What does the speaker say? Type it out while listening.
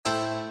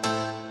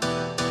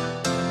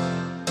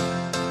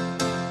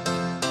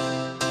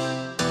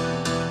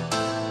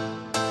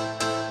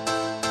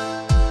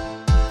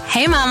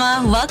Hey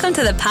mama, welcome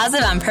to the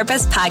Positive on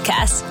Purpose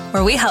podcast,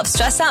 where we help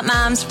stressed out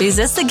moms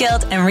resist the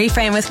guilt and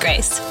reframe with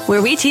grace,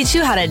 where we teach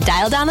you how to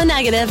dial down the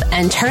negative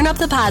and turn up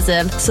the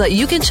positive so that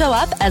you can show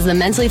up as the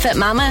mentally fit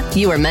mama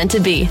you were meant to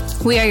be.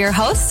 We are your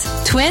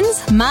hosts,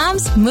 twins,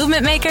 moms,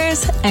 movement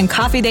makers, and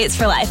coffee dates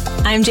for life.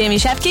 I'm Jamie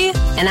Shepke.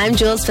 And I'm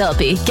Jules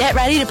Philippi. Get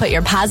ready to put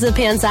your positive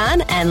pants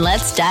on and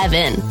let's dive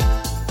in.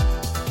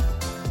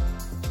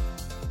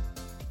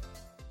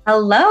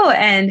 Hello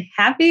and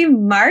happy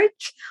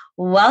March.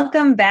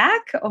 Welcome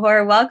back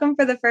or welcome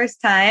for the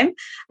first time.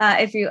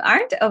 If you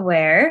aren't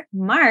aware,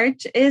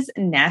 March is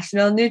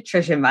National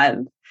Nutrition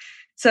Month.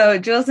 So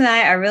Jules and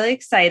I are really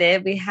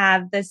excited. We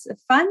have this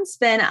fun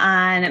spin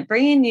on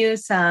bringing you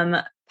some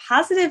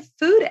positive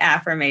food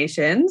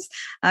affirmations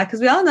because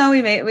we all know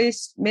we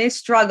may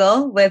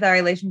struggle with our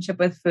relationship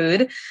with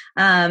food,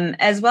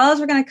 as well as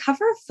we're going to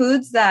cover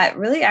foods that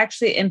really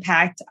actually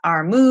impact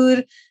our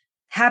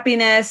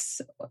happiness,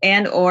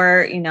 and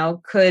or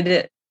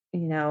could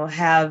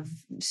have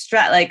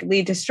stress, like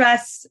lead to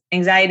stress,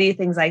 anxiety,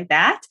 things like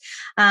that.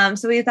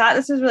 So we thought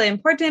this was really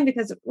important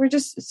because we're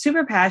just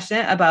super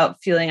passionate about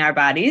fueling our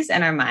bodies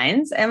and our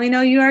minds. And we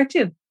know you are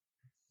too.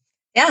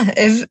 Yeah,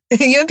 if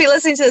you would be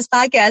listening to this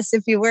podcast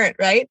if you weren't,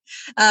 right?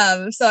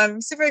 So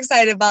I'm super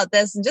excited about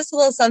this and just a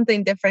little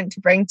something different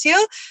to bring to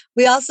you.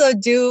 We also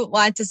do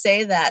want to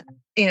say that,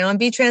 and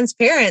be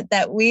transparent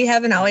that we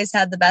haven't always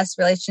had the best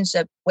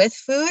relationship with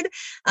food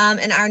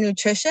and our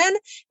nutrition.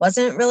 It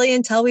wasn't really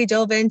until we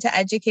dove into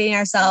educating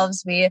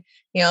ourselves. We,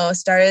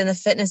 started in the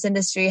fitness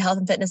industry, health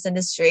and fitness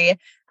industry,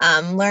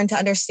 learned to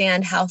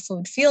understand how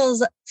food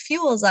fuels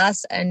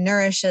us and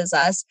nourishes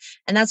us.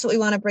 And that's what we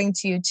want to bring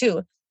to you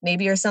too.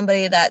 Maybe you're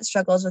somebody that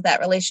struggles with that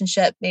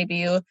relationship. Maybe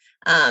you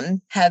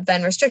have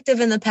been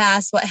restrictive in the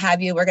past, what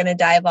have you. We're going to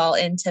dive all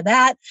into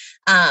that.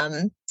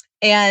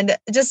 And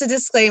just a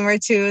disclaimer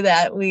too,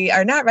 that we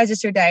are not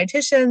registered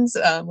dietitians.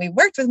 We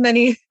worked with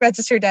many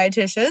registered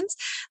dietitians.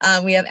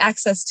 We have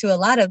access to a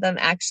lot of them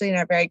actually, and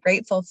are very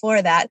grateful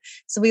for that.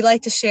 So we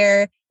like to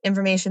share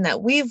information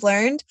that we've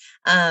learned.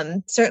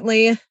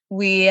 Certainly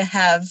we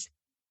have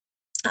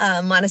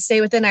want to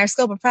stay within our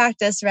scope of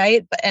practice,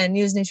 right? And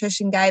use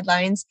nutrition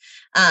guidelines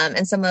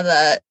and some of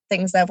the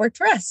things that worked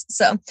for us.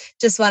 So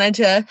just wanted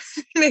to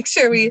make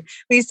sure we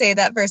say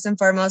that first and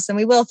foremost, and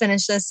we will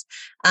finish this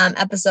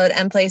episode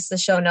and place the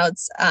show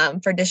notes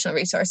for additional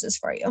resources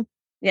for you.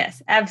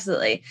 Yes,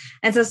 absolutely.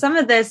 And so some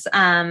of this,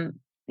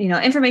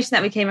 information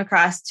that we came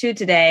across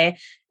today,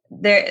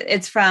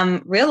 it's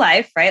from real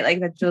life, right? Like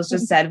that Jules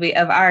just said,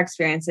 of our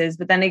experiences,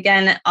 but then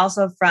again,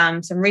 also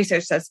from some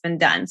research that's been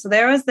done. So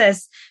there was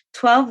this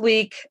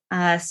 12-week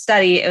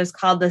study. It was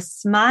called the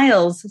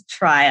SMILES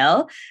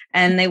trial,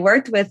 and they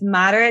worked with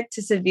moderate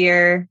to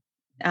severe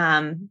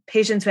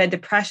patients who had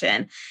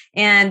depression.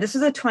 And this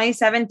was a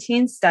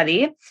 2017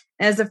 study. And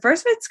it was the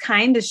first of its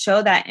kind to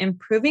show that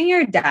improving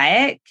your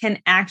diet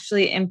can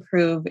actually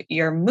improve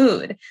your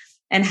mood.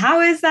 And how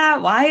is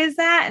that? Why is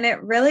that? And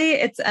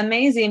it's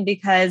amazing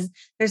because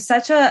there's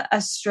such a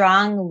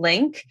strong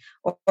link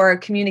or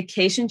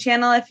communication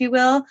channel, if you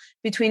will,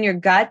 between your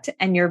gut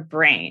and your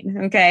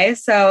brain. Okay.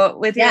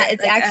 So it's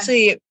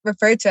actually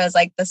referred to as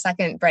like the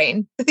second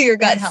brain, your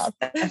gut health.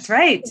 That's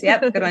right.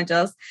 Yep. Good one,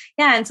 Jules.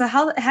 Yeah. And so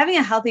having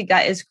a healthy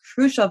gut is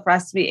crucial for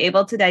us to be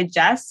able to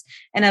digest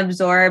and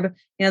absorb,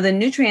 the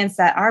nutrients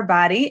that our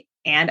body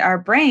and our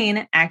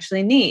brain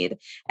actually need.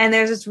 And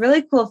there's this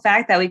really cool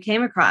fact that we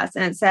came across,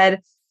 and it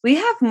said, we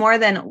have more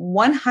than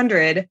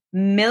 100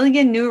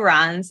 million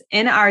neurons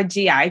in our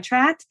GI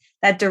tract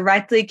that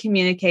directly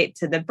communicate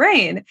to the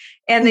brain.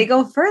 And they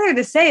go further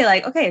to say,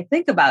 like, okay,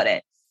 think about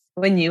it.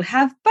 When you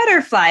have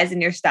butterflies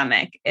in your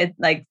stomach, it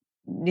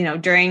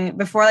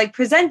before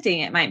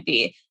presenting, it might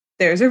be,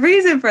 there's a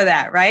reason for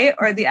that, right?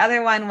 Or the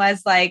other one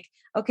was like,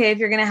 okay, if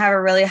you're going to have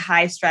a really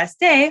high stress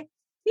day,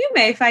 you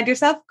may find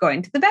yourself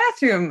going to the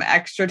bathroom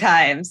extra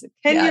times.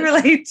 Can you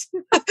relate?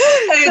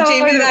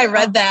 Jamie and I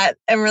read that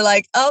and we're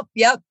like, oh,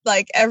 yep.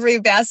 Like every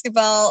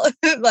basketball,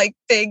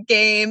 big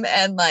game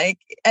and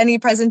any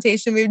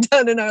presentation we've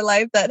done in our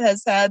life that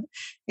has had,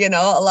 a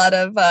lot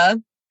of,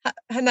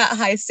 not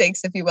high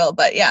stakes, if you will,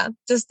 but yeah,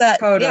 just that.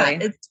 Totally. Yeah,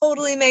 it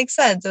totally makes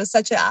sense. It was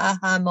such an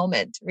aha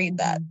moment to read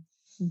that.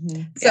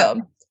 Mm-hmm.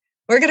 So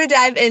we're going to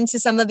dive into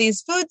some of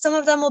these foods. Some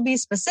of them will be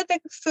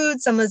specific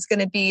foods. Some is going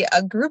to be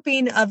a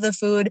grouping of the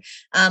food.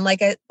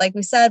 Like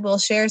we said, we'll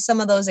share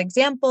some of those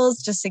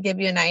examples just to give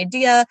you an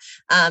idea,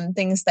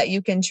 things that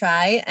you can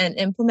try and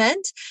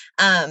implement.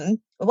 I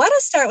want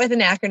to start with an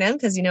acronym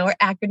because, we're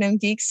acronym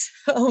geeks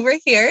over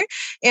here.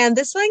 And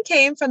this one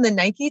came from the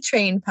Nike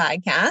Train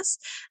podcast.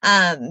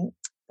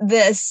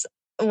 This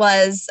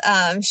was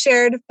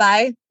shared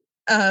by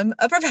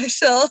a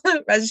professional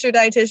registered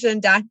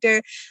dietitian,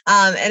 doctor.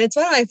 And it's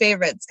one of my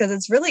favorites because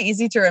it's really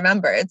easy to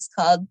remember. It's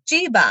called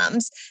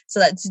G-BOMBS.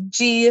 So that's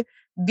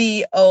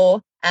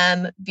GBOMBS.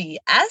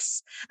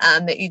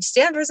 They each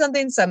stand for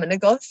something. So I'm going to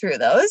go through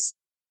those.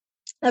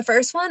 The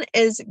first one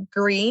is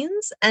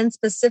greens, and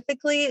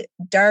specifically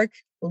dark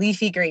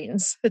leafy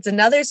greens. It's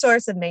another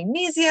source of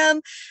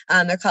magnesium.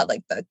 They're called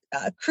like the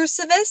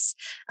cruciferous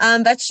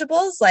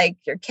vegetables, like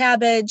your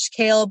cabbage,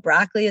 kale,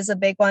 broccoli is a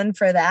big one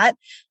for that.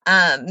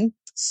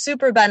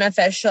 Super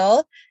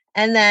beneficial.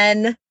 And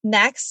then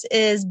next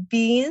is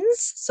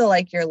beans. So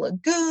like your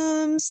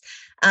legumes,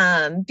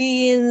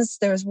 beans.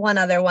 There's one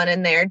other one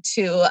in there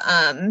too,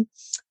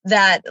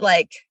 that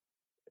like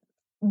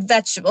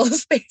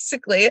vegetables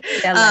basically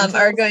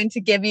are going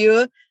to give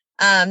you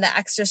the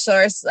extra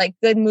source, like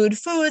good mood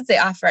foods. They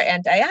offer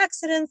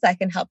antioxidants that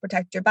can help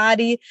protect your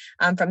body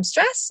from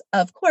stress.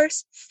 Of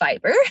course,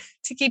 fiber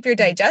to keep your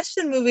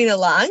digestion moving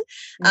along,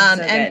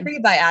 and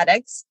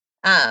prebiotics,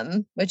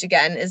 which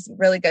again is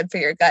really good for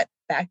your gut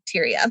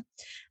bacteria.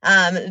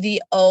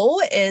 The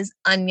O is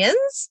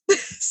onions.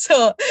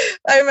 So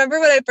I remember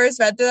when I first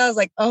read through that, I was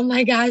like, oh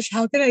my gosh,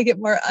 how can I get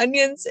more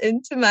onions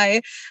into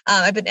my,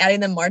 I've been adding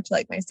them more to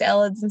like my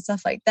salads and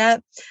stuff like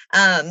that.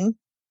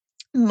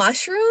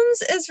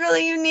 Mushrooms is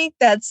really unique.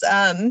 That's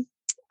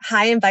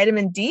high in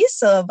vitamin D.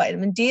 So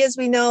vitamin D, as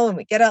we know, when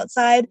we get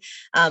outside,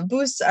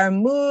 boosts our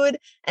mood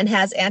and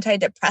has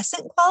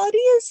antidepressant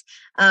qualities.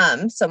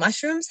 So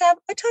mushrooms have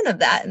a ton of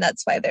that, and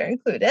that's why they're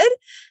included.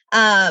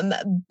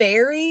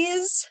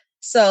 Berries.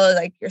 So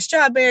like your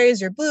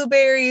strawberries, your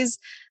blueberries.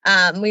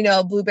 We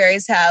know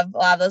blueberries have a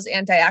lot of those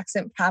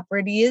antioxidant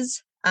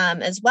properties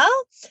as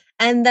well.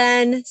 And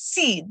then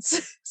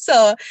seeds.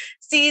 So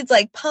seeds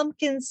like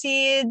pumpkin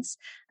seeds,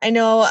 I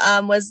know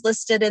was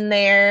listed in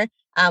there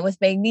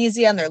with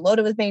magnesium. They're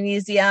loaded with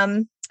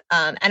magnesium,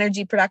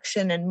 energy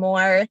production and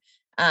more.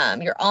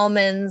 Your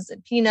almonds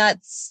and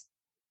peanuts.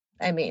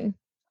 I mean,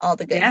 all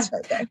the goods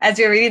right there. As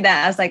you're reading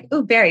that, I was like,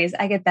 ooh, berries.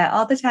 I get that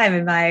all the time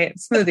in my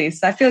smoothies.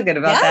 So I feel good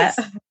about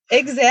that.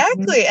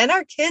 Exactly. And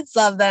our kids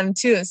love them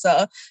too.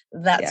 So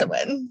that's a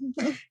win.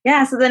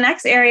 Yeah. So the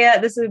next area,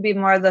 this would be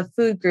more the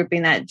food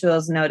grouping that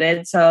Jules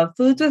noted. So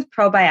foods with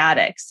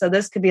probiotics. So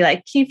this could be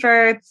like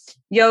kefir,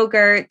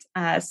 yogurt,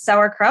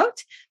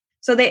 sauerkraut.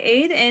 So they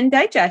aid in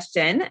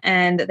digestion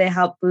and they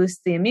help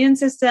boost the immune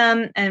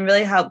system and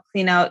really help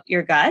clean out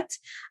your gut.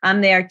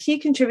 They are key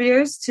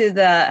contributors to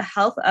the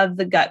health of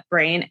the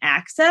gut-brain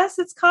axis,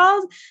 it's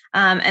called,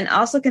 and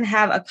also can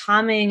have a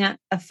calming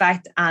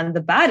effect on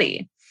the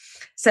body.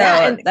 So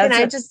can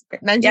I just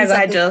mention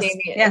something,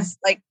 Jamie? Is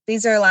like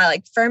these are a lot of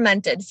like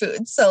fermented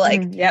foods. So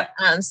like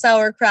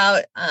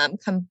sauerkraut,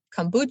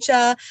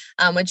 kombucha,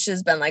 which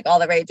has been like all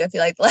the rage, I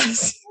feel like the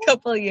last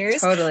couple of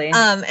years. Totally.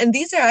 And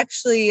these are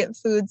actually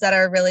foods that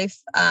are really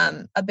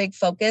a big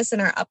focus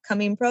in our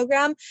upcoming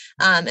program.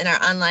 In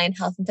our online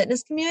health and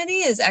fitness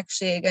community is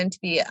actually going to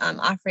be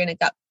offering a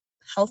gut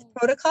health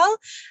protocol.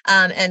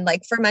 And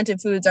like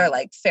fermented foods are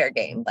like fair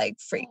game, like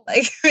free,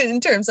 like in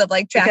terms of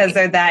like tracking. Because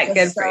they're that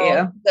good for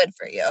you. Good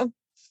for you.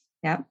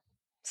 Yeah.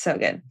 So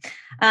good.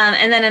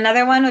 And then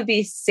another one would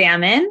be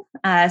salmon.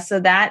 So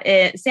that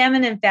is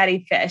salmon and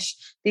fatty fish.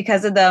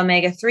 Because of the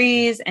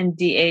omega-3s and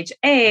DHA,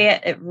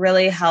 it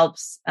really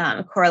helps,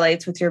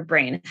 correlates with your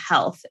brain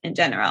health in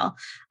general,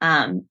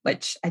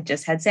 which I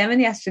just had salmon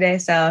yesterday.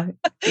 So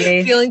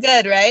feeling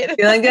good, right?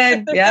 Feeling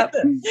good. Yep.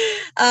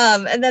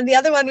 And then the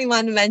other one we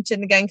want to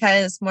mention, again, kind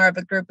of is more of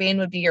a grouping,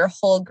 would be your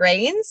whole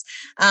grains.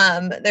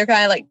 They're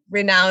kind of like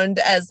renowned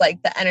as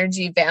like the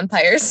energy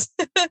vampires.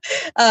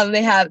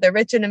 They're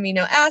rich in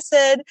amino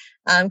acid,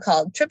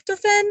 called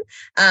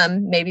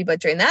tryptophan, maybe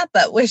butchering that,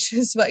 but which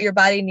is what your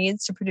body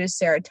needs to produce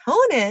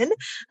serotonin.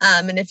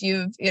 And if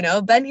you've,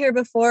 been here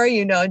before,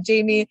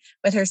 Jamie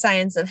with her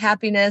Science of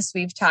Happiness,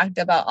 we've talked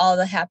about all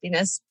the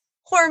happiness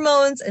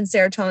hormones, and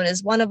serotonin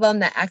is one of them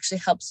that actually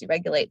helps you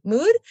regulate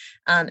mood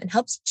and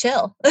helps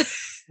chill.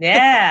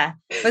 Yeah.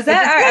 Was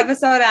that our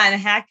episode on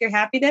Hack Your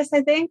Happiness?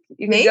 I think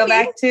you can go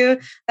back to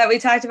that. We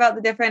talked about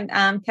the different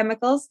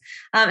chemicals.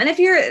 And if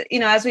you're,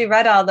 as we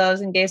read all those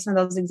and gave some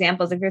of those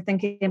examples, if you're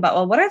thinking about,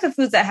 well, what are the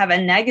foods that have a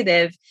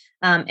negative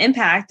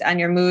impact on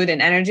your mood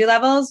and energy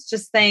levels?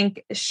 Just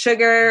think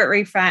sugar,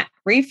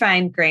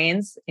 refined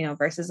grains,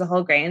 versus the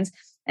whole grains.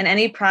 And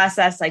any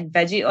processed like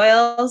veggie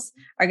oils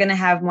are going to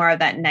have more of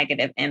that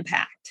negative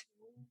impact.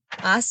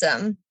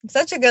 Awesome.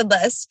 Such a good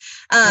list.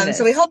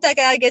 So we hope that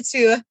guy gets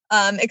you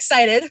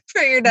excited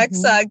for your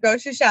next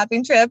grocery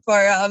shopping trip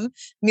or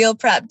meal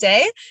prep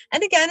day.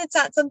 And again, it's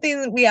not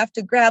something that we have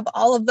to grab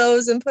all of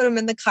those and put them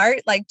in the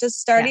cart, like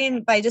just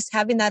starting by just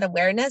having that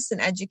awareness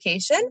and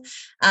education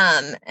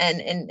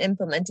and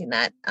implementing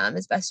that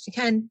as best you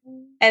can.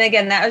 And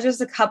again, that was just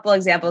a couple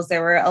examples.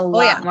 There were a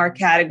lot more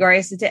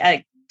categories to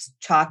take.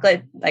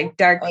 Chocolate, like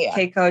dark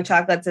cacao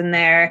chocolates in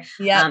there,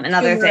 and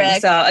other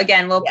things. So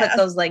again, we'll put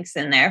those links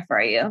in there for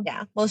you.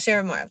 Yeah, we'll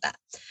share more of that.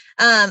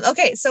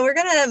 Okay, so we're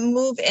going to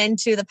move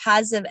into the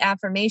positive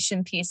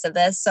affirmation piece of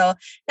this. So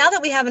now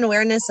that we have an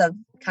awareness of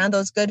kind of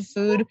those good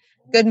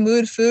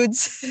mood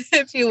foods,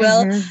 if you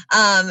will,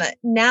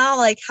 now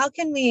like how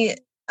can we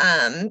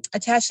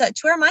attach that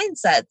to our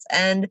mindsets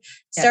and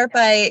start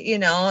by,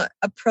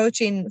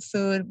 approaching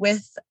food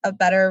with a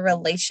better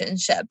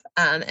relationship.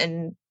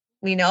 And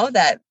we know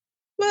that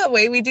the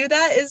way we do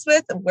that is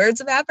with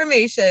words of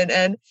affirmation.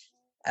 And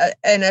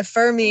and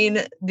affirming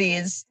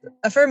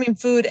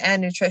food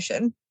and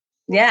nutrition.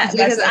 Yeah,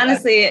 because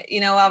honestly,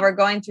 while we're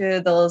going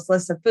through those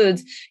lists of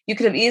foods, you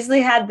could have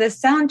easily had this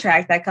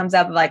soundtrack that comes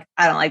up of like,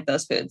 I don't like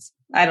those foods.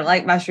 I don't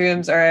like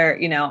mushrooms, or,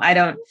 I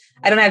don't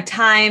have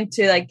time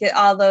to like get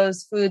all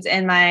those foods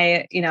in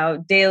my,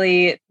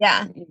 daily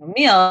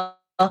meal.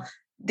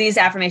 These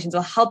affirmations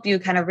will help you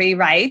kind of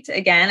rewrite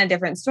again a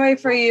different story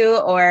for you,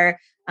 or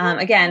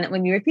again,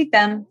 when you repeat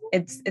them,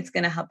 it's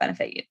going to help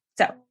benefit you.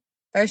 So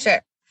for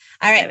sure.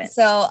 All right.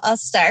 So I'll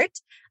start.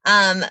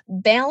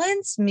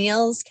 Balanced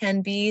meals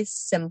can be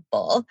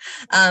simple.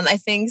 I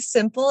think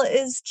simple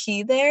is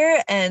key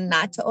there, and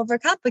not to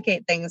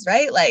overcomplicate things,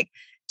 right? Like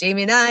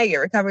Jamie and I,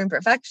 you're recovering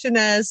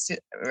perfectionists,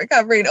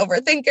 recovering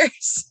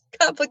overthinkers,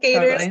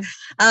 complicators.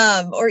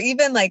 Totally. Or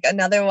even like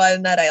another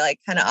one that I like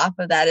kind of off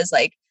of that is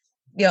like,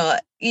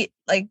 eat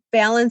like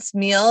balanced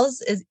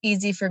meals is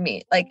easy for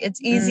me. Like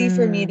it's easy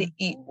for me to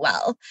eat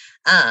well.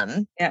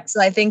 So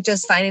I think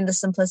just finding the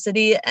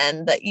simplicity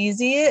and the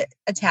easy,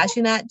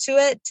 attaching that to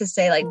it to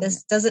say like,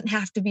 this doesn't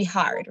have to be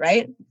hard,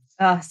 right?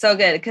 Oh, so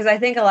good. Because I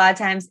think a lot of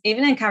times,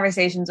 even in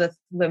conversations with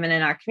women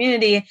in our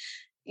community,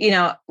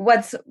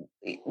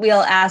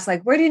 we'll ask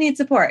like, where do you need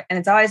support? And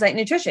it's always like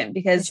nutrition,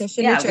 because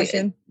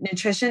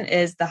nutrition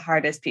is the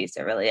hardest piece.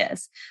 It really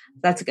is.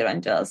 That's a good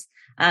one, Jules.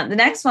 The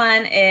next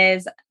one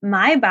is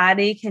my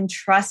body can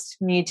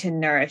trust me to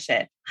nourish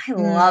it. I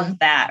love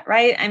that,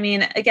 right? I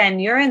mean, again,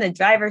 you're in the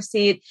driver's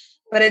seat,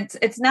 but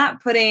it's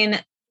not putting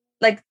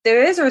like,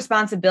 there is a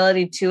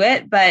responsibility to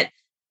it, but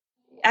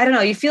I don't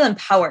know, you feel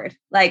empowered.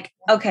 Like,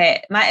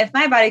 okay, if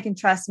my body can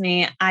trust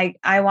me,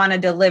 I want to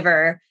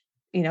deliver,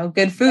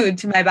 good food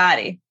to my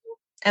body.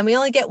 And we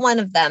only get one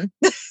of them.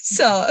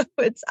 So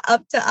it's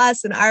up to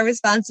us and our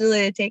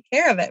responsibility to take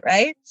care of it,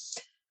 right?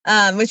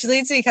 Which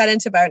leads me kind of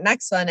into our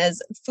next one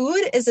is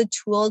food is a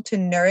tool to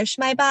nourish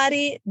my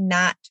body,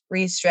 not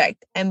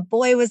restrict. And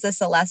boy, was this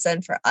a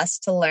lesson for us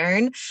to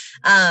learn,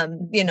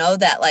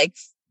 that like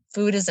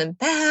food isn't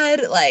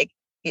bad. Like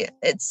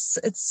it's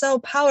so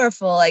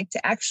powerful, like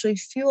to actually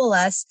fuel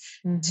us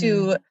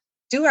to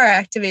do our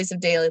activities of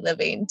daily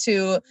living,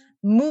 to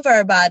move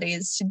our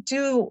bodies, to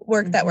do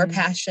work that we're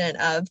passionate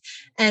of,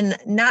 and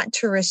not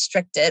to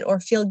restrict it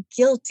or feel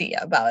guilty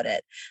about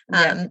it.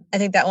 I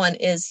think that one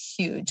is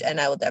huge,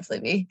 and I will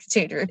definitely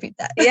continue to repeat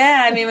that.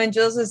 Yeah. I mean, when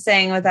Jules was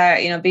saying with our,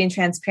 being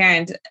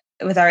transparent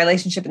with our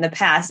relationship in the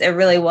past, it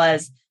really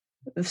was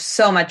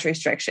so much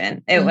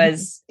restriction. It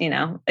was,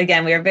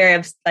 again, we were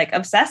very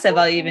obsessive.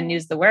 I'll even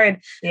use the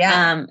word,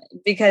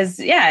 because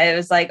it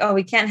was like, oh,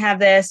 we can't have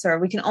this, or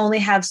we can only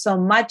have so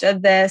much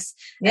of this.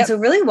 And so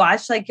really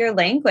watch like your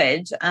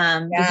language,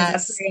 because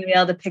that's where you're going to be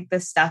able to pick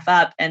this stuff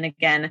up. And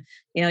again,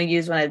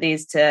 use one of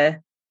these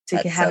to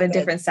have a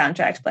different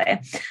soundtrack to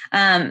play.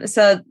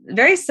 So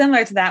very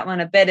similar to that one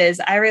a bit is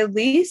I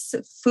release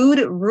food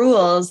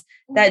rules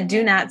that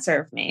do not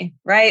serve me.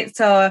 Right.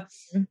 So,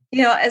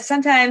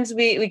 sometimes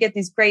we get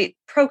these great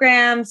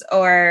programs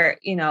or,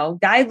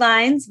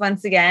 guidelines,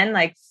 once again,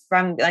 like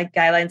from like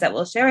guidelines that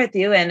we'll share with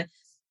you. And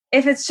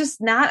if it's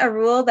just not a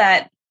rule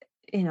that,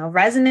 I want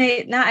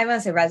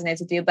to say resonates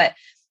with you, but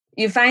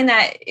you find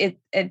that it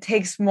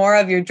takes more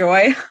of your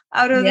joy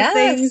out of the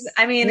things.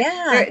 I mean,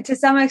 to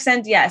some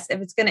extent, yes,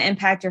 if it's going to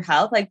impact your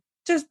health, like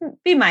just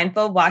be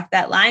mindful, walk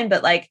that line.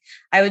 But like,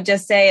 I would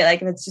just say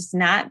like, if it's just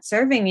not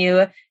serving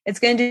you, it's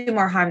going to do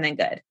more harm than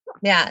good.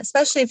 Yeah.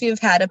 Especially if you've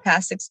had a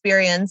past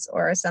experience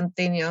or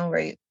something,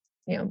 where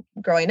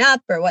growing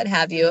up or what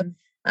have you.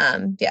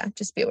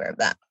 Just be aware of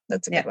that.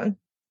 That's a good one.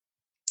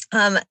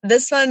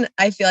 This one,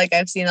 I feel like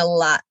I've seen a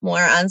lot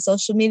more on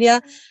social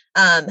media.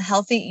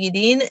 Healthy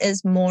eating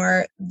is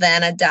more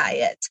than a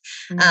diet.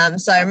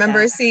 So I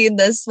remember seeing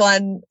this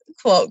one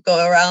quote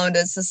go around.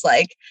 It's just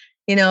like,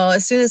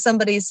 as soon as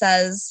somebody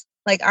says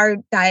like our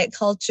diet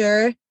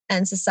culture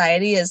and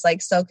society is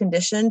like so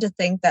conditioned to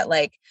think that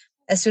like,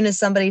 as soon as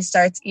somebody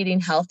starts eating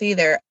healthy,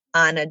 they're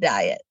on a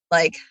diet.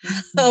 Like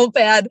how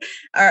bad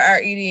are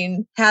our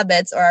eating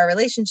habits or our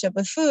relationship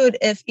with food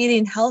if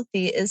eating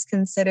healthy is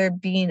considered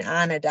being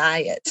on a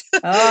diet?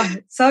 Oh,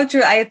 so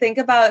true. I think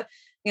about,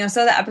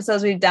 some of the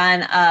episodes we've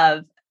done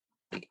of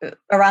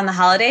around the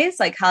holidays,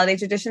 like holiday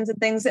traditions and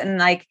things. And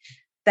like,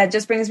 that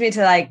just brings me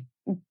to like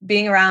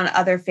being around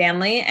other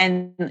family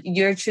and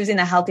you're choosing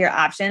a healthier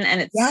option.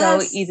 And it's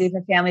so easy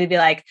for family to be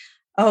like,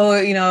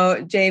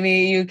 oh,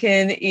 Jamie, you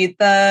can eat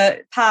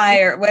the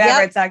pie or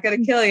whatever. It's not going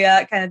to kill you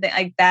kind of thing.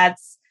 Like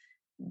that's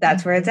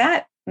where it's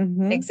at.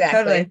 Exactly.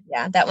 Totally.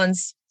 Yeah. That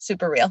one's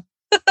super real.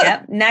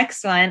 Yep.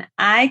 Next one.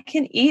 I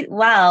can eat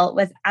well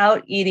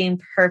without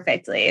eating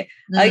perfectly.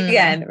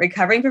 Again,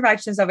 recovering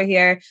perfectionists over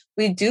here.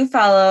 We do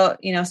follow,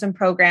 some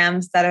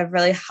programs that have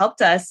really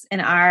helped us in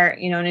our,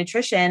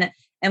 nutrition.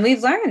 And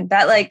we've learned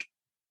that like,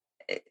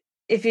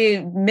 if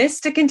you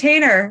missed a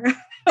container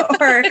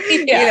or,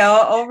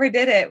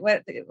 overdid it,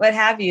 what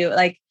have you,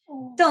 like,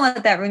 don't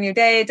let that ruin your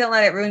day. Don't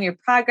let it ruin your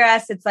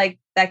progress. It's like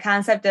that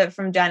concept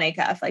from Jon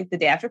Acuff, like the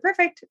day after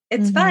perfect.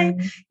 It's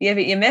fine.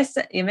 You messed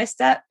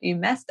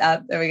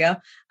up. There we go.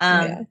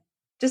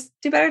 Just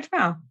do better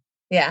tomorrow.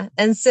 Yeah.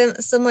 And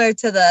similar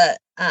to the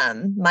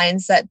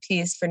mindset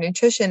piece for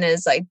nutrition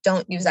is like,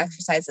 don't use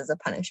exercise as a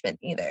punishment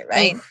either,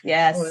 right? Oof,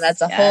 yes.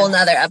 That's a whole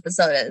nother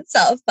episode in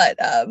itself, but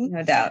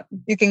no doubt.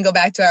 You can go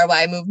back to our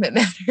Why Movement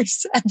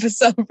Matters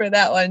episode for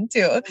that one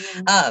too.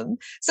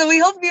 So we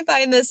hope you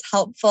find this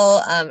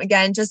helpful.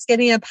 Again, just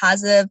getting a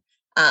positive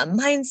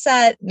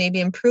mindset, maybe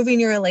improving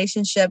your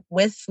relationship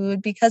with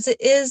food, because it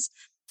is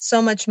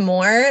so much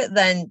more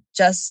than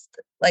just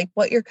like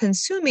what you're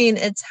consuming.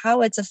 It's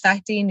how it's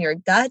affecting your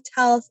gut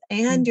health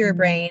and your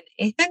brain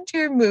and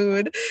your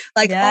mood.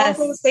 Like all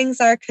those things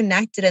are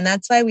connected. And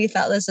that's why we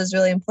felt this was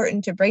really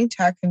important to bring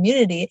to our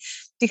community,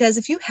 because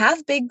if you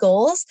have big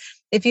goals,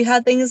 if you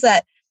have things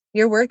that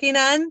you're working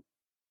on,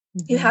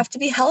 you have to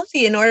be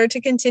healthy in order to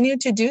continue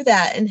to do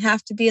that and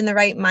have to be in the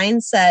right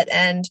mindset.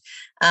 And,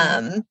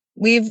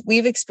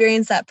 we've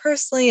experienced that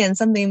personally, and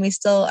something we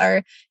still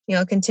are,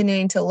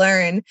 continuing to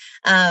learn.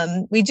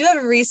 We do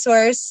have a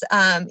resource,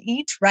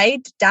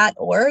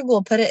 eatright.org.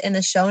 We'll put it in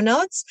the show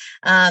notes.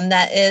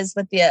 That is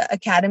with the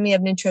Academy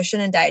of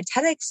Nutrition and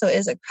Dietetics. So it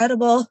is a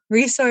credible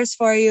resource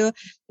for you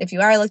if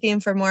you are looking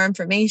for more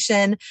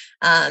information.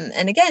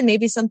 And again,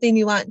 maybe something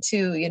you want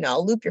to,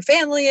 loop your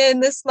family in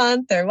this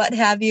month or what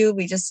have you.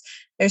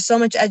 There's so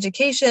much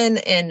education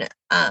and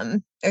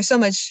there's so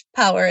much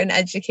power in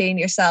educating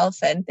yourself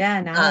and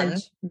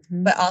knowledge,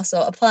 but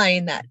also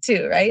applying that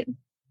too, right?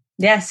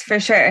 Yes, for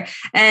sure.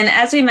 And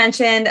as we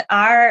mentioned,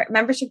 our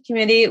membership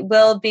community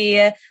will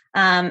be,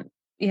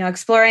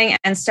 exploring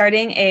and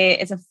starting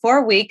it's a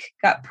 4-week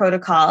gut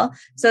protocol.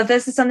 So if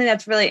this is something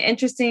that's really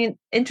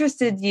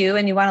interested you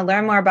and you want to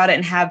learn more about it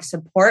and have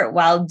support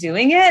while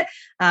doing it,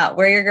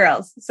 we're your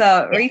girls.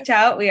 So reach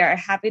out. We are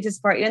happy to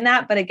support you in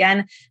that. But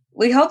again,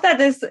 we hope that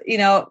this,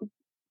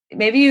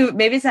 maybe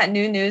it's not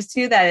new news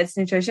to you that it's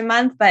Nutrition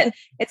Month, but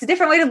it's a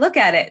different way to look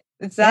at it.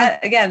 It's not,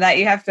 again, that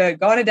you have to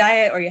go on a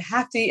diet or you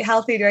have to eat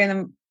healthy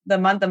during the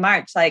month of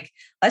March. Like,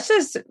 let's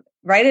just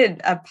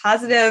write a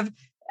positive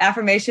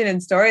affirmation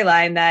and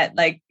storyline that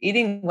like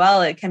eating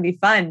well, it can be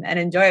fun and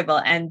enjoyable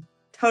and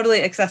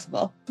totally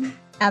accessible.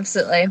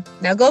 Absolutely.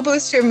 Now go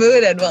boost your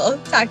mood, and we'll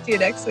talk to you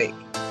next week.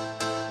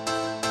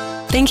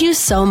 Thank you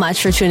so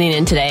much for tuning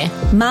in today.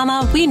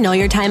 Mama, we know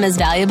your time is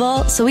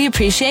valuable, so we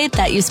appreciate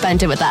that you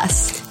spent it with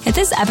us. If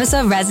this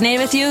episode resonated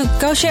with you,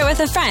 go share it with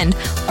a friend,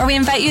 or we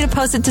invite you to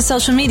post it to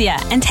social media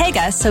and tag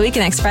us so we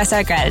can express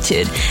our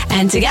gratitude.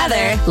 And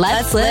together,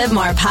 let's live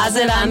more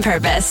positive on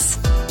purpose.